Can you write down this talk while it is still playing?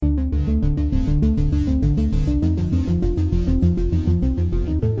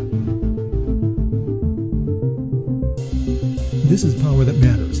This is Power That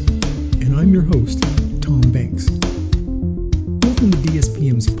Matters, and I'm your host, Tom Banks. Welcome to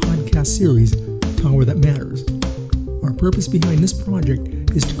DSPM's podcast series, Power That Matters. Our purpose behind this project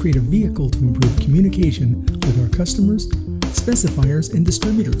is to create a vehicle to improve communication with our customers, specifiers, and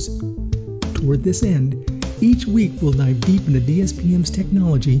distributors. Toward this end, each week we'll dive deep into DSPM's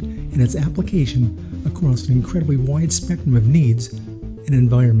technology and its application across an incredibly wide spectrum of needs and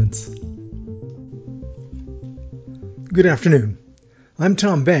environments. Good afternoon. I'm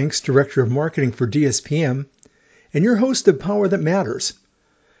Tom Banks, Director of Marketing for DSPM, and your host of Power That Matters.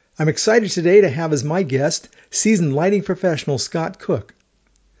 I'm excited today to have as my guest seasoned lighting professional Scott Cook.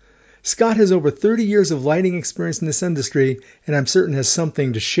 Scott has over 30 years of lighting experience in this industry, and I'm certain has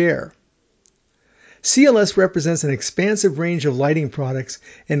something to share. CLS represents an expansive range of lighting products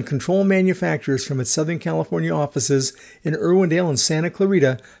and control manufacturers from its Southern California offices in Irwindale and Santa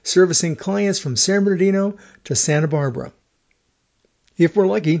Clarita, servicing clients from San Bernardino to Santa Barbara. If we're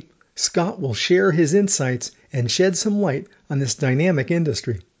lucky, Scott will share his insights and shed some light on this dynamic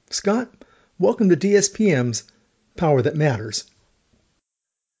industry. Scott, welcome to DSPM's Power That Matters.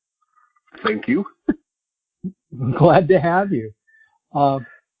 Thank you. Glad to have you.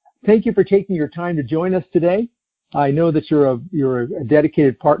 Thank you for taking your time to join us today. I know that you're a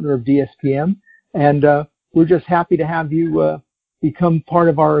dedicated partner of DSPM, and we're just happy to have you become part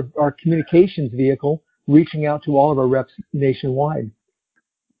of our communications vehicle, reaching out to all of our reps nationwide.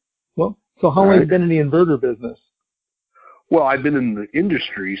 Well, so how long have you been in the inverter business? Well, I've been in the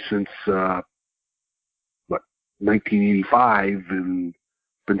industry since 1985, and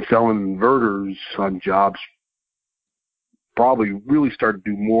been selling inverters on jobs. Probably really started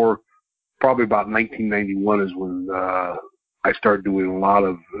to do more, probably about 1991 is when I started doing a lot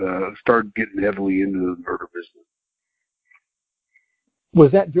of, started getting heavily into the inverter business.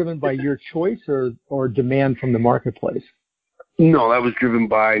 Was that driven by your choice or demand from the marketplace? No, that was driven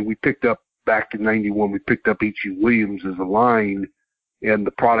by, we picked up back in 91, we picked up H.E. Williams as a line, and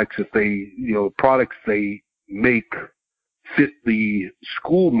the products that they make fit the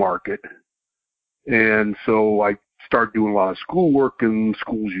school market. And so I started doing a lot of school work, and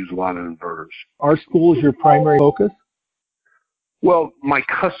schools use a lot of inverters. Are schools your primary focus? Well, my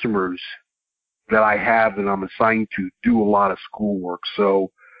customers that I have and I'm assigned to do a lot of school work.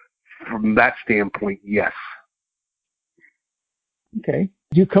 So from that standpoint, yes. Okay.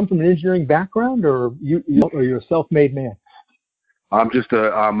 Do you come from an engineering background, or you're a self-made man? I'm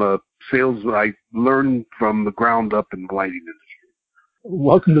a sales. I learned from the ground up in the lighting industry.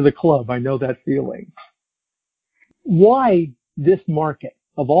 Welcome to the club. I know that feeling. Why this market?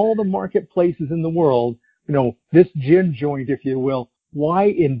 Of all the marketplaces in the world, this gin joint, if you will,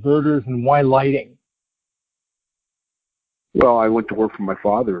 why inverters and why lighting? Well, I went to work for my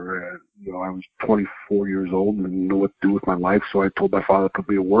father. I was 24 years old and didn't know what to do with my life, so I told my father to put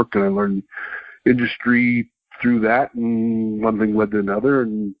me to work, and I learned industry through that, and one thing led to another,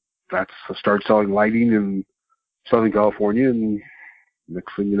 and I started selling lighting in Southern California, and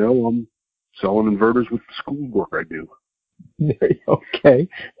next thing you know, I'm selling inverters with the school work I do. Okay.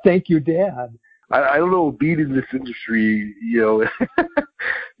 Thank you, Dad. I don't know, being in this industry,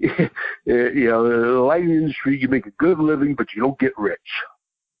 the lighting industry, you make a good living, but you don't get rich.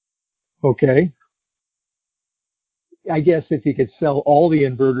 Okay. I guess if you could sell all the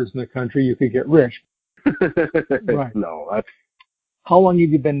inverters in the country, you could get rich. Right. No. How long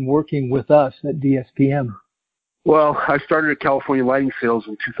have you been working with us at DSPM? Well, I started at California Lighting Sales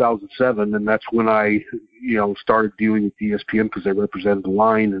in 2007, and that's when I, started dealing with DSPM because I represented the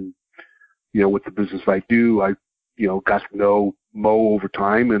line, and, with the business I do, I, got to know Mo over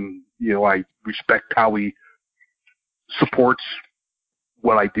time, and, I respect how he supports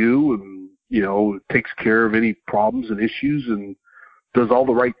what I do, and, takes care of any problems and issues, and does all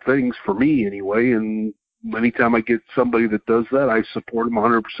the right things for me anyway, and anytime I get somebody that does that, I support him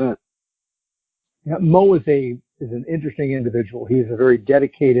 100%. Yeah, Mo is an interesting individual. He's a very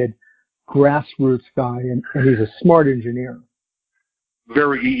dedicated grassroots guy, and he's a smart engineer.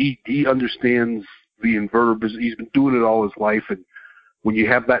 He understands the inverter business. He's been doing it all his life, and when you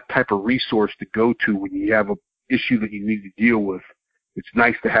have that type of resource to go to when you have an issue that you need to deal with, it's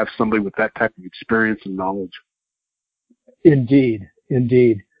nice to have somebody with that type of experience and knowledge. Indeed.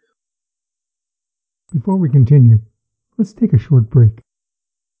 Before we continue, let's take a short break.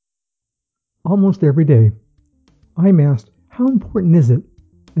 Almost every day, I'm asked, how important is it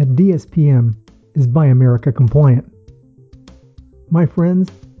that DSPM is Buy America compliant? My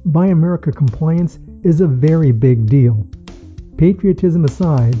friends, Buy America compliance is a very big deal. Patriotism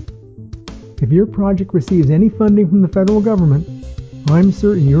aside, if your project receives any funding from the federal government, I'm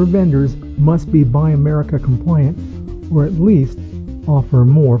certain your vendors must be Buy America compliant, or at least offer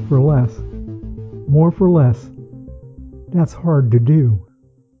more for less. More for less. That's hard to do.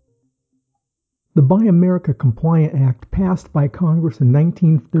 The Buy America Compliant Act, passed by Congress in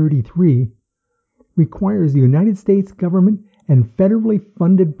 1933, requires the United States government and federally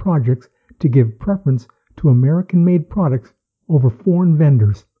funded projects to give preference to American-made products over foreign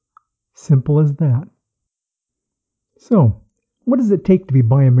vendors. Simple as that. So, what does it take to be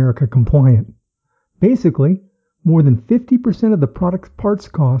Buy America compliant? Basically, more than 50% of the product's parts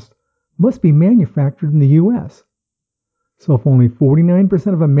cost must be manufactured in the U.S. So if only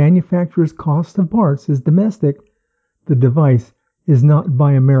 49% of a manufacturer's cost of parts is domestic, the device is not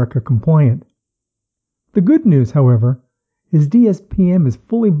Buy America compliant. The good news, however, is DSPM is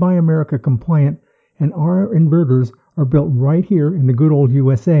fully Buy America compliant, and our inverters are built right here in the good old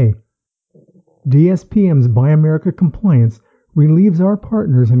USA. DSPM's Buy America compliance relieves our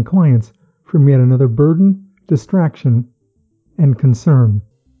partners and clients from yet another burden, distraction, and concern.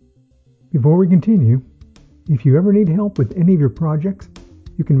 Before we continue, if you ever need help with any of your projects,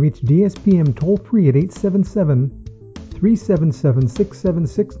 you can reach DSPM toll-free at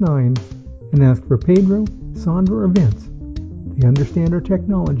 877-377-6769 and ask for Pedro, Sandra, or Vince. They understand our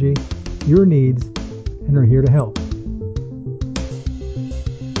technology, your needs, and are here to help.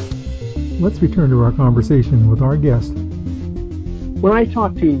 Let's return to our conversation with our guest. When I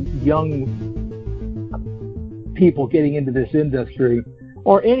talk to young people getting into this industry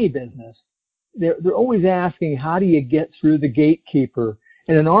or any business, they're always asking, how do you get through the gatekeeper?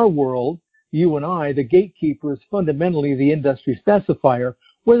 And in our world, you and I, the gatekeeper is fundamentally the industry specifier.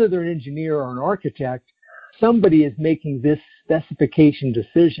 Whether they're an engineer or an architect, somebody is making this specification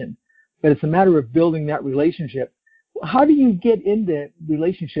decision. But it's a matter of building that relationship. How do you get into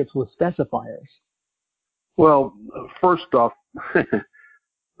relationships with specifiers? Well, first off,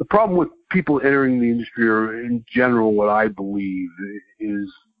 the problem with people entering the industry, or in general what I believe, is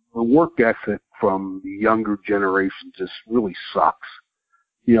the work ethic from the younger generation just really sucks.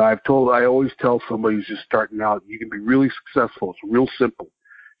 You know, I always tell somebody who's just starting out, you can be really successful. It's real simple.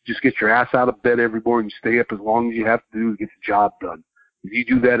 Just get your ass out of bed every morning, stay up as long as you have to do to get the job done. If you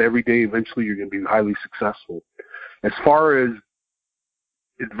do that every day, eventually you're going to be highly successful. As far as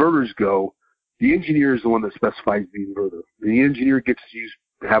inverters go, the engineer is the one that specifies the inverter. The engineer gets to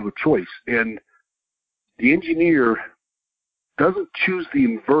have a choice. And the engineer doesn't choose the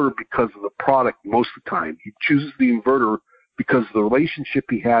inverter because of the product most of the time. He chooses the inverter because of the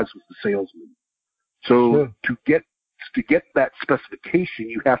relationship he has with the salesman. So sure. to get that specification,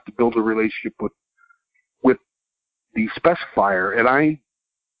 you have to build a relationship with the specifier. And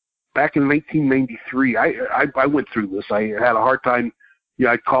back in 1993, I went through this. I had a hard time.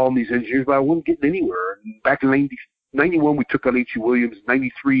 I'd call on these engineers, but I wasn't getting anywhere. And back in 91, we took on H.E. Williams.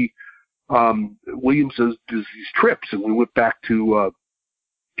 93, Williams does these trips, and we went back to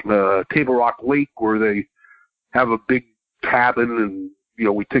Table Rock Lake, where they have a big cabin,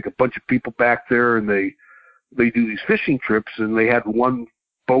 and we take a bunch of people back there, and they do these fishing trips, and they had one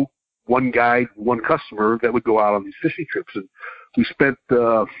boat, one guide, one customer that would go out on these fishing trips. And we spent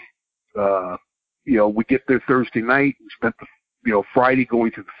we get there Thursday night. We spent the Friday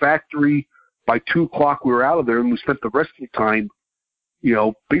going to the factory. By 2 o'clock, we were out of there, and we spent the rest of the time,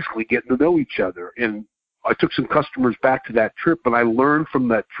 basically getting to know each other. And I took some customers back to that trip, and I learned from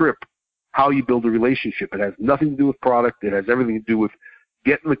that trip how you build a relationship. It has nothing to do with product. It has everything to do with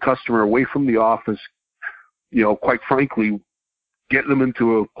getting the customer away from the office, quite frankly, getting them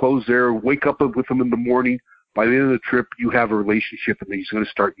into a closed area, wake up with them in the morning. By the end of the trip, you have a relationship, and he's going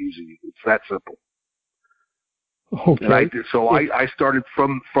to start using you. It's that simple. Okay. And I started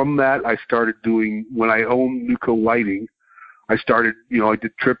from that. I started doing, when I owned Nuco Lighting, I started, I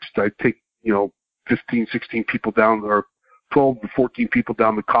did trips. I'd take, 15, 16 people down, or 12 to 14 people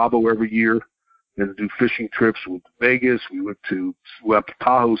down to Cabo every year, and do fishing trips. We went to Vegas. We went to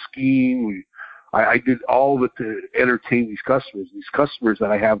Tahoe skiing. I did all of it to entertain these customers. These customers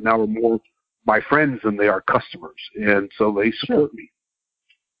that I have now are more my friends than they are customers, and so they support me.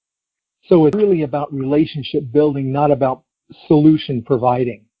 So it's really about relationship building, not about solution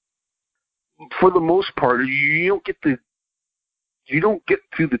providing. For the most part, you don't get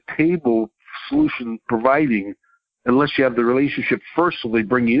to the table solution providing unless you have the relationship first, so they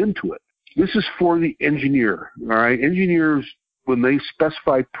bring you into it. This is for the engineer, all right? Engineers, when they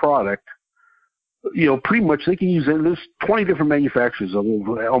specify product, pretty much they can use it. There's 20 different manufacturers of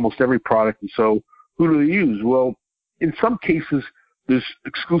almost every product, and so who do they use? Well, in some cases, there's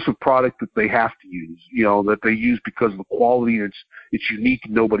exclusive product that they have to use, that they use because of the quality, it's unique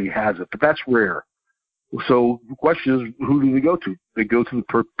and nobody has it, but that's rare. So the question is, who do they go to? They go to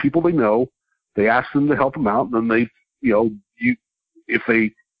the people they know, they ask them to help them out, and then they you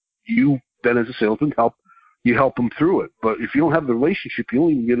then as a salesman help them through it. But if you don't have the relationship, you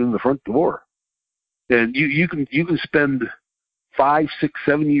don't even get in the front door. And you can spend 5, 6,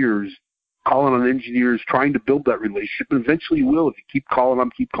 7 years calling on engineers, trying to build that relationship, and eventually you will. If you keep calling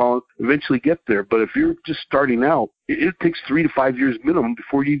them, eventually get there. But if you're just starting out, it takes 3 to 5 years minimum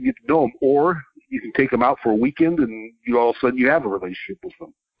before you get to know them. Or you can take them out for a weekend, and all of a sudden you have a relationship with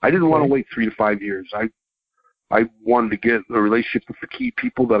them. I didn't want to wait 3 to 5 years. I wanted to get a relationship with the key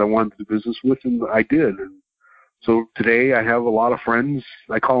people that I wanted to do business with, and I did. And so today I have a lot of friends.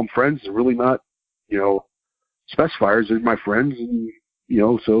 I call them friends. They're really not, specifiers. They're my friends, and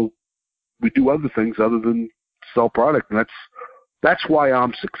so we do other things other than sell product, and that's why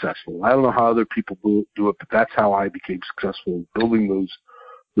I'm successful. I don't know how other people do it, but that's how I became successful, building those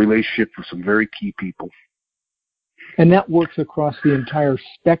relationships with some very key people. And that works across the entire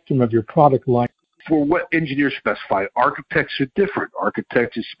spectrum of your product line. For what engineers specify, architects are different.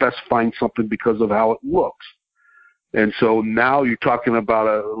 Architects are specifying something because of how it looks. And so now you're talking about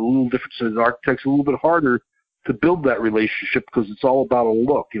a little difference in architects, a little bit harder to build that relationship because it's all about a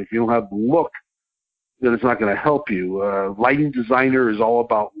look. And if you don't have the look, then it's not going to help you. Lighting designer is all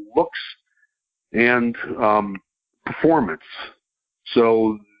about looks and performance.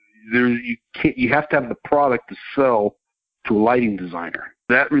 So you have to have the product to sell to a lighting designer.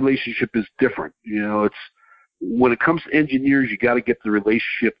 That relationship is different. It's when it comes to engineers, you got to get the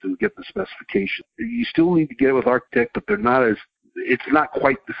relationship to get the specification. You still need to get it with architect, but it's not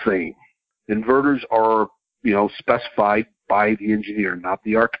quite the same. Inverters are specified by the engineer, not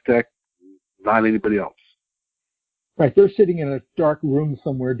the architect, not anybody else. Right. They're sitting in a dark room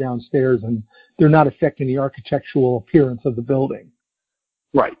somewhere downstairs, and they're not affecting the architectural appearance of the building.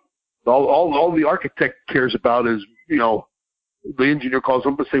 Right. All the architect cares about is, the engineer calls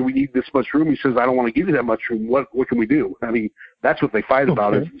up and say, we need this much room. He says, I don't want to give you that much room. What can we do? I mean, that's what they fight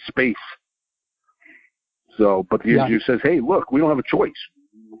about is space. So, but the engineer says, hey, look, we don't have a choice.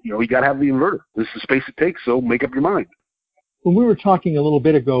 You got to have the inverter. This is the space it takes, so make up your mind. When we were talking a little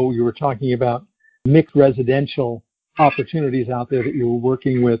bit ago, you were talking about mixed residential opportunities out there that you were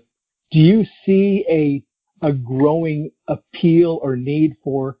working with. Do you see a growing appeal or need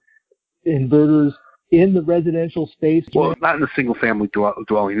for inverters in the residential space? Well, not in the single-family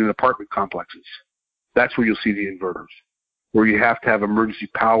dwelling, in apartment complexes. That's where you'll see the inverters, where you have to have emergency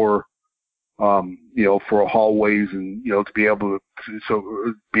power for hallways and, to be able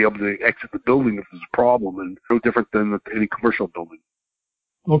to exit the building if there's a problem, and no different than any commercial building.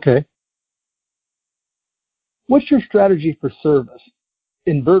 Okay. What's your strategy for service?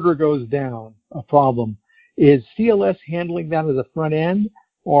 Inverter goes down, a problem. Is CLS handling that at the front end,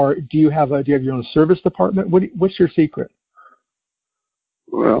 or do you have your own service department? What's your secret?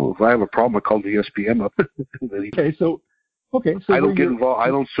 Well, if I have a problem, I call the DSPM up. Okay, so I don't get involved. I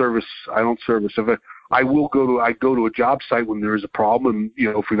don't service. If I go to a job site when there is a problem,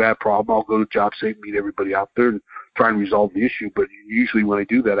 and for that problem, I'll go to the job site, meet everybody out there, and try and resolve the issue. But usually, when I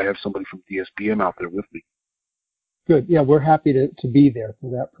do that, I have somebody from DSPM out there with me. Good. Yeah, we're happy to be there for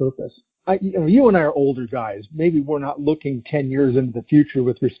that purpose. You and I are older guys. Maybe we're not looking 10 years into the future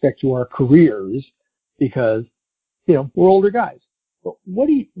with respect to our careers because, we're older guys. But what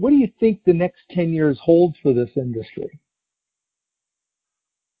do you think the next 10 years holds for this industry?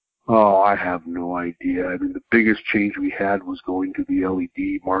 Oh, I have no idea. I mean, the biggest change we had was going to the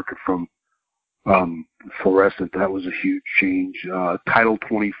LED market from fluorescent. That was a huge change. Title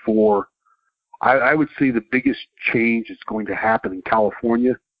 24. I would say the biggest change that's going to happen in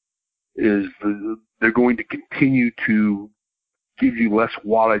California is they're going to continue to give you less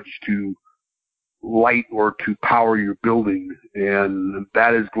wattage to light or to power your building, and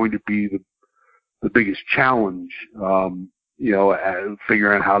that is going to be the biggest challenge,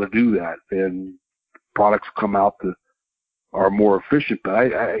 figuring out how to do that. And products come out that are more efficient. But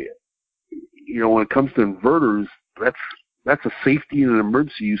I when it comes to inverters, that's a safety and an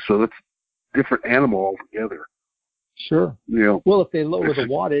emergency use, so that's a different animal altogether. Sure. Well, if they lower the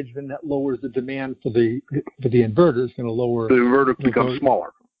wattage, then that lowers the demand for the inverter. It's going to lower. The inverter becomes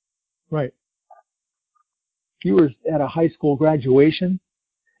smaller. Right. You were at a high school graduation,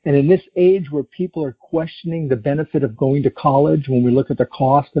 and in this age where people are questioning the benefit of going to college, when we look at the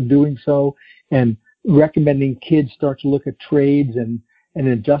cost of doing so, and recommending kids start to look at trades and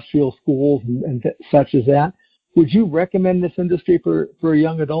industrial schools and such as that, would you recommend this industry for a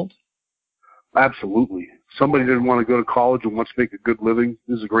young adult? Absolutely. Somebody didn't want to go to college and wants to make a good living.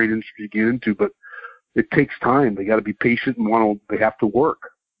 This is a great industry to get into, but it takes time. They got to be patient and they have to work.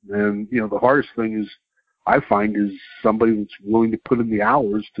 And, the hardest thing I find is somebody that's willing to put in the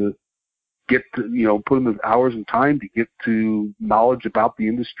hours to get to, put in the hours and time to get to knowledge about the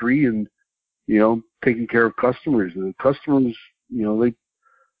industry and, taking care of customers. And the customers, they,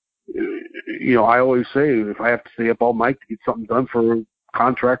 I always say if I have to stay up all night to get something done for a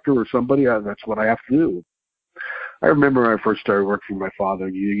contractor or somebody, that's what I have to do. I remember when I first started working for my father,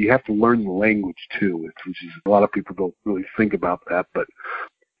 you have to learn the language too, which is a lot of people don't really think about that, but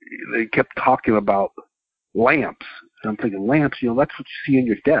they kept talking about lamps. And I'm thinking, lamps, that's what you see in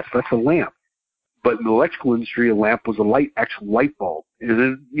your desk. That's a lamp. But in the electrical industry, a lamp was actual light bulb. And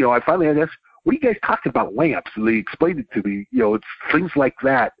then, I finally asked, what are you guys talking about lamps? And they explained it to me. It's things like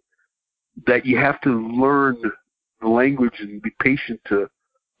that you have to learn the language and be patient to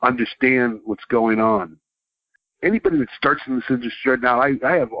understand what's going on. Anybody that starts in this industry right now,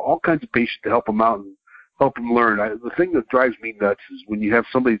 I have all kinds of patience to help them out and help them learn. The thing that drives me nuts is when you have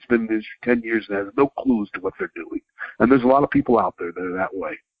somebody that's been in this for 10 years and has no clue as to what they're doing. And there's a lot of people out there that are that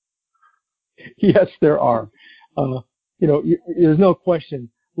way. Yes, there are. There's no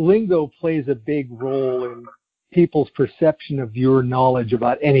question. Lingo plays a big role in people's perception of your knowledge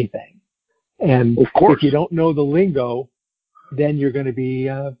about anything. And of course, if you don't know the lingo, then you're going to be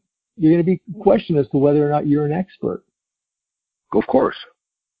questioned as to whether or not you're an expert. Of course.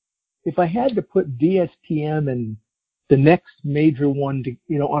 If I had to put DSPM and the next major one,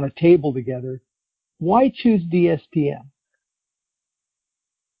 on a table together, why choose DSPM?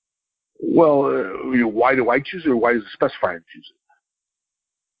 Well, why do I choose it, or why does the specifier choose it?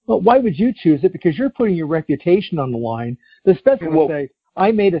 Well, why would you choose it? Because you're putting your reputation on the line. The specifier would say,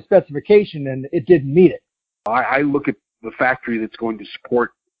 I made a specification and it didn't meet it. I look at the factory that's going to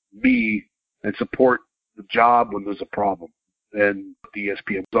support me and support the job when there's a problem. And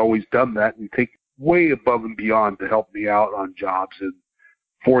DSPM has always done that and take way above and beyond to help me out on jobs. And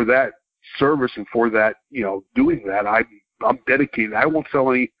for that service and for that, doing that, I'm dedicated. I won't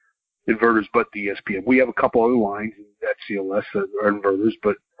sell any inverters but DSPM. We have a couple other lines at CLS that are inverters,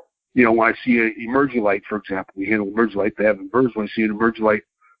 but when I see an Emergilite, for example, we handle Emergilite, they have inverters. When I see an Emergilite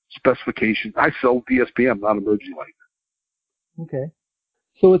specification, I sell DSPM, not Emergilite. Okay.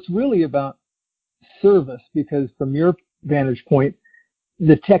 So it's really about service, because from your vantage point,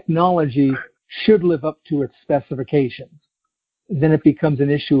 the technology should live up to its specifications. Then it becomes an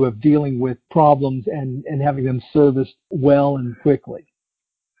issue of dealing with problems and having them serviced well and quickly.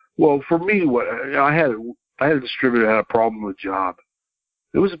 Well, for me, I had a distributor that had a problem with a job.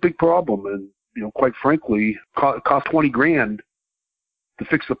 It was a big problem, and quite frankly, it cost $20,000 to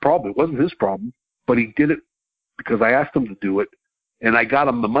fix the problem. It wasn't his problem, but he did it because I asked him to do it, and I got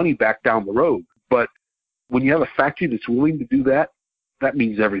him the money back down the road. But when you have a factory that's willing to do that, that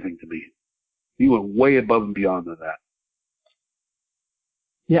means everything to me. He went way above and beyond than that.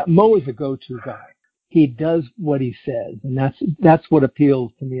 Yeah, Mo is a go-to guy. He does what he says, and that's what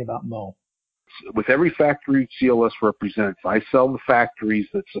appeals to me about Mo. With every factory CLS represents, I sell the factories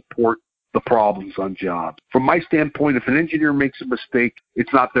that support the problems on jobs. From my standpoint, if an engineer makes a mistake,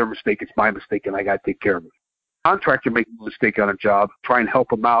 it's not their mistake, it's my mistake, and I got to take care of it. Contractor makes a mistake on a job, try and help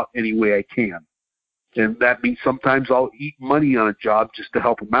them out any way I can. And that means sometimes I'll eat money on a job just to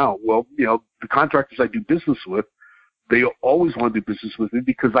help them out. Well, the contractors I do business with, they always want to do business with me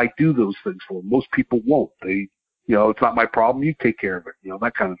because I do those things for them. Most people won't. They, it's not my problem, you take care of it,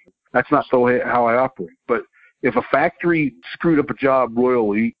 that kind of thing. That's not how I operate. But if a factory screwed up a job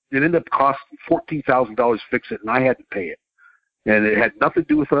royally, it ended up costing $14,000 to fix it, and I had to pay it. And it had nothing to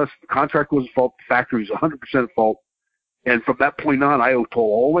do with us. The contract was at fault. The factory was 100% at fault. And from that point on, I told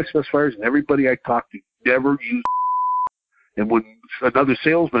all my specifiers and everybody I talked to, never use. And when another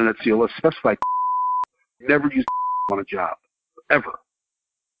salesman at CLS specified, never use on a job, ever.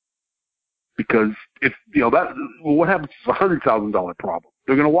 Because if, what happens is a $100,000 problem.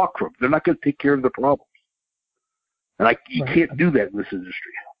 They're going to walk from it. They're not going to take care of the problems. And you can't do that in this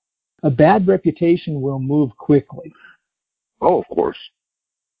industry. A bad reputation will move quickly. Oh, of course.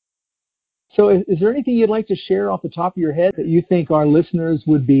 So is there anything you'd like to share off the top of your head that you think our listeners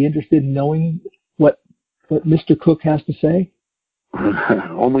would be interested in knowing what Mr. Cook has to say?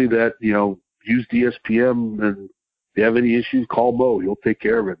 Only that, use DSPM, and if you have any issues, call Mo. He'll take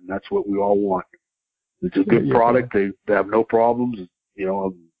care of it, and that's what we all want. It's a good product. They have no problems.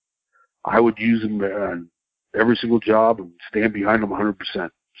 I would use them on every single job and stand behind them 100%.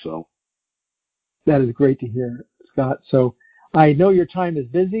 So that is great to hear, Scott. So I know your time is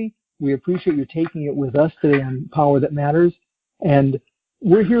busy. We appreciate you taking it with us today on Power That Matters, and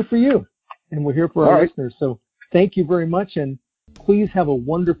we're here for you, and we're here for our listeners. So thank you very much, and please have a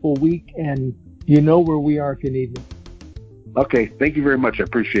wonderful week, and you know where we are if you need me. Okay. Thank you very much. I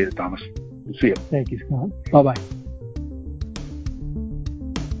appreciate it, Thomas. See you. Thank you, Scott. Bye-bye.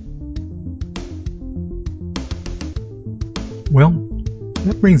 Well,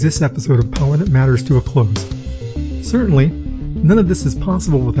 that brings this episode of Power That Matters to a close. Certainly, none of this is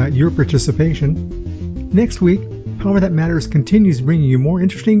possible without your participation. Next week, Power That Matters continues bringing you more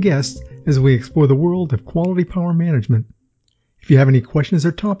interesting guests as we explore the world of quality power management. If you have any questions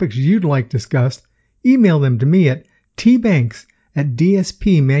or topics you'd like discussed, email them to me at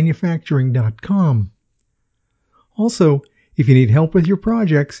tbanks@dspmanufacturing.com. Also, if you need help with your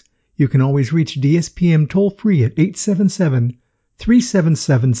projects, you can always reach DSPM toll-free at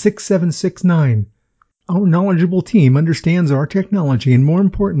 877-377-6769. Our knowledgeable team understands our technology and, more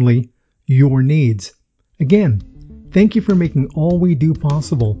importantly, your needs. Again, thank you for making all we do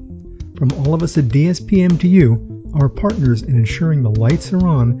possible. From all of us at DSPM to you, our partners in ensuring the lights are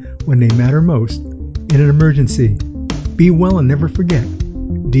on when they matter most in an emergency. Be well and never forget,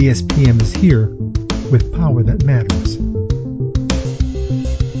 DSPM is here with power that matters.